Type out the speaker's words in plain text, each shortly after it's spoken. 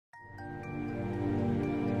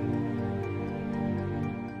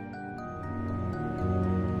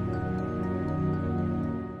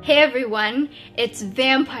Hey everyone, it's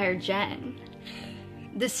Vampire Jen.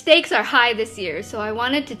 The stakes are high this year, so I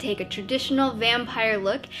wanted to take a traditional vampire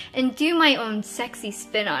look and do my own sexy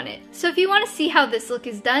spin on it. So if you want to see how this look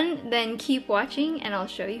is done, then keep watching and I'll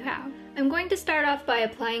show you how. I'm going to start off by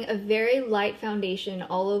applying a very light foundation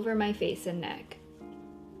all over my face and neck.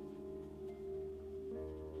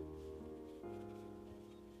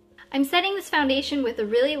 I'm setting this foundation with a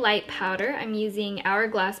really light powder. I'm using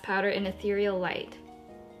Hourglass powder in Ethereal Light.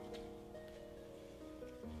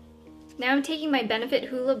 Now I'm taking my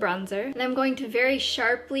Benefit Hoola bronzer and I'm going to very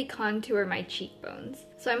sharply contour my cheekbones.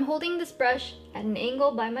 So I'm holding this brush at an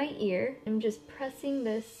angle by my ear. I'm just pressing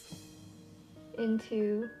this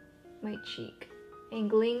into my cheek,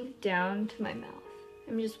 angling down to my mouth.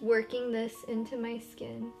 I'm just working this into my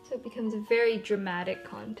skin so it becomes a very dramatic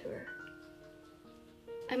contour.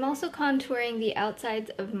 I'm also contouring the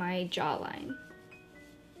outsides of my jawline.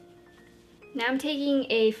 Now I'm taking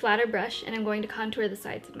a flatter brush and I'm going to contour the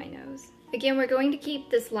sides of my nose. Again, we're going to keep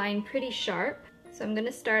this line pretty sharp, so I'm going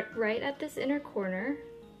to start right at this inner corner,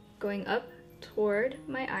 going up toward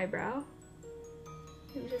my eyebrow.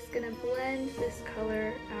 I'm just going to blend this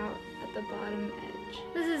color out at the bottom edge.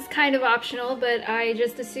 This is kind of optional, but I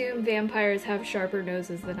just assume vampires have sharper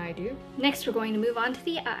noses than I do. Next, we're going to move on to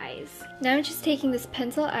the eyes. Now I'm just taking this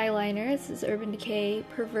pencil eyeliner. This is Urban Decay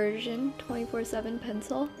Perversion 24/7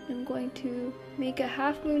 pencil. I'm going to make a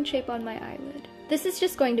half moon shape on my eyelid. This is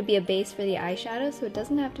just going to be a base for the eyeshadow, so it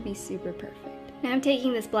doesn't have to be super perfect. Now I'm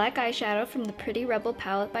taking this black eyeshadow from the Pretty Rebel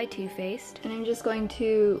palette by Too Faced, and I'm just going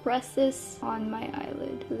to press this on my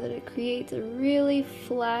eyelid so that it creates a really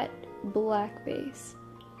flat black base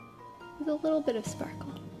with a little bit of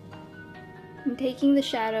sparkle. I'm taking the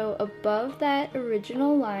shadow above that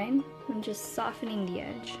original line and just softening the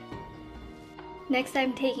edge. Next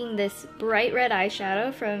I'm taking this bright red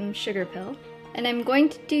eyeshadow from Sugarpill, and I'm going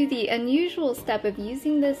to do the unusual step of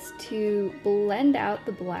using this to blend out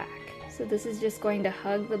the black. So this is just going to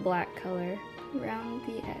hug the black color around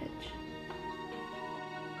the edge.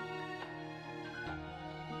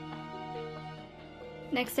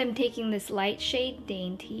 Next I'm taking this light shade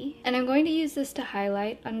Dainty, and I'm going to use this to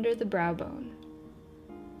highlight under the brow bone.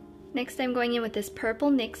 Next I'm going in with this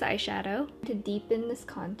purple NYX eyeshadow to deepen this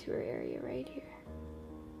contour area right here.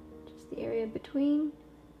 Just the area between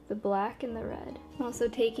the black and the red. I'm also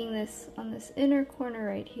taking this on this inner corner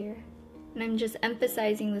right here, and I'm just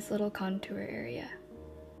emphasizing this little contour area.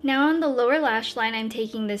 Now on the lower lash line, I'm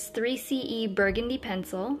taking this 3CE Burgundy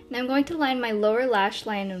pencil, and I'm going to line my lower lash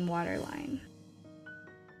line and waterline.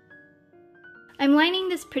 I'm lining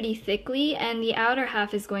this pretty thickly, and the outer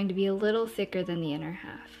half is going to be a little thicker than the inner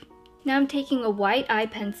half. Now I'm taking a white eye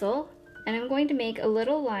pencil, and I'm going to make a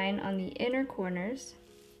little line on the inner corners,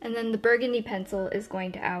 and then the burgundy pencil is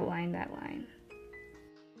going to outline that line.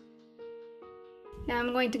 Now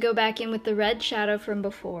I'm going to go back in with the red shadow from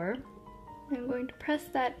before. I'm going to press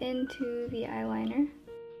that into the eyeliner.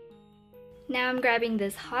 Now I'm grabbing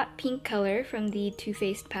this hot pink color from the Too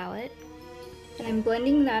Faced palette, and I'm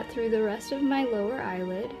blending that through the rest of my lower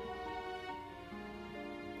eyelid,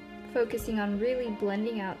 focusing on really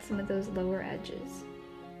blending out some of those lower edges.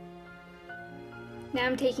 Now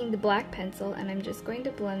I'm taking the black pencil and I'm just going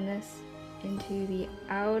to blend this into the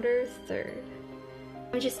outer third.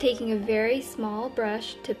 I'm just taking a very small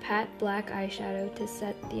brush to pat black eyeshadow to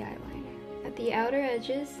set the eyeliner. At the outer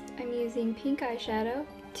edges, I'm using pink eyeshadow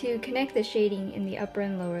to connect the shading in the upper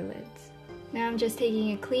and lower lids. Now I'm just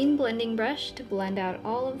taking a clean blending brush to blend out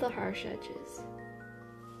all of the harsh edges.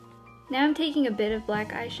 Now I'm taking a bit of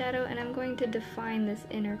black eyeshadow and I'm going to define this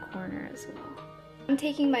inner corner as well. I'm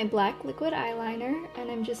taking my black liquid eyeliner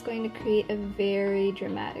and I'm just going to create a very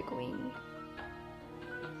dramatic wing.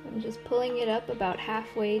 So I'm just pulling it up about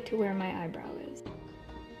halfway to where my eyebrow is.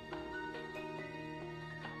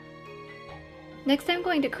 Next I'm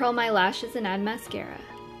going to curl my lashes and add mascara.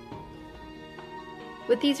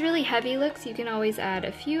 With these really heavy looks, you can always add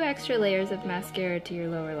a few extra layers of mascara to your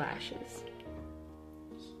lower lashes.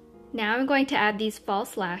 Now I'm going to add these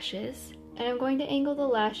false lashes, and I'm going to angle the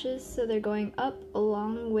lashes so they're going up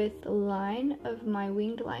along with the line of my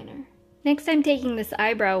winged liner. Next I'm taking this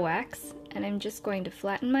eyebrow wax, and I'm just going to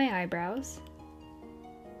flatten my eyebrows.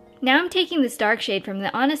 Now I'm taking this dark shade from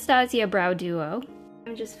the Anastasia Brow Duo.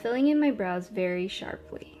 I'm just filling in my brows very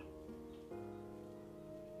sharply.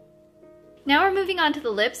 Now we're moving on to the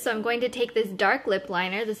lips, so I'm going to take this dark lip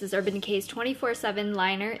liner. This is Urban Decay's 24/7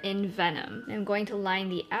 liner in Venom. I'm going to line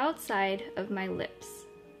the outside of my lips.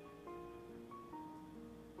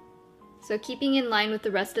 So keeping in line with the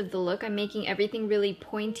rest of the look, I'm making everything really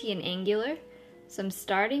pointy and angular. So I'm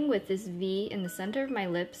starting with this V in the center of my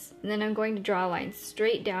lips, and then I'm going to draw a line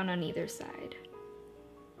straight down on either side.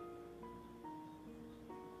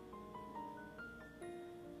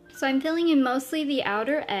 So I'm filling in mostly the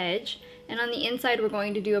outer edge, and on the inside we're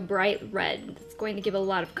going to do a bright red. That's going to give a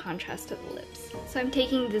lot of contrast to the lips. So I'm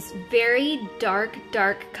taking this very dark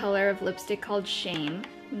color of lipstick called Shame.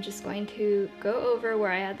 I'm just going to go over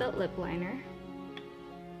where I had that lip liner.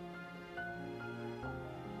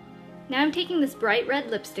 Now I'm taking this bright red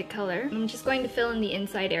lipstick color, and I'm just going to fill in the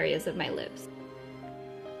inside areas of my lips.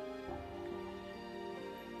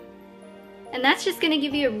 And that's just going to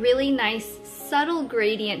give you a really nice, subtle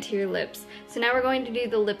gradient to your lips. So now we're going to do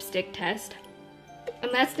the lipstick test.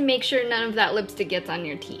 And that's to make sure none of that lipstick gets on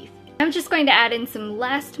your teeth. I'm just going to add in some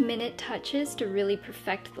last minute touches to really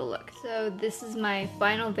perfect the look. So this is my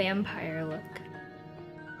final vampire look.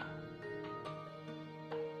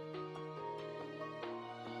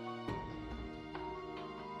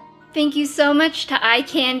 Thank you so much to Eye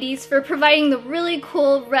Candies for providing the really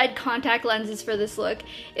cool red contact lenses for this look.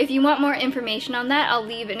 If you want more information on that, I'll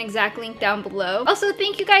leave an exact link down below. Also,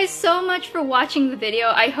 thank you guys so much for watching the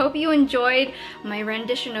video. I hope you enjoyed my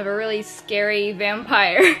rendition of a really scary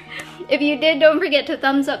vampire. If you did, don't forget to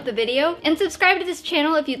thumbs up the video and subscribe to this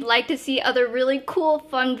channel if you'd like to see other really cool,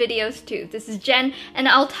 fun videos too. This is Jen, and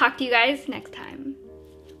I'll talk to you guys next time.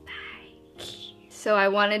 So I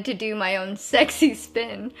wanted to do my own sexy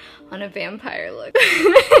spin on a vampire look.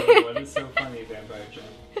 What is so funny, Vampire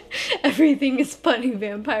Jen? Everything is funny,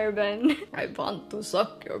 Vampire Ben. I want to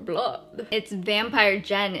suck your blood. It's Vampire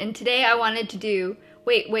Jen, and today I wanted to do...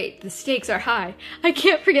 Wait, the stakes are high. I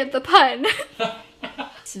can't forget the pun.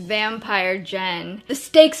 It's Vampire Jen. The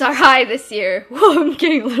stakes are high this year. Whoa, I'm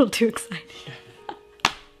getting a little too excited.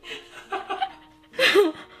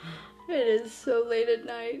 It is so late at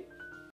night.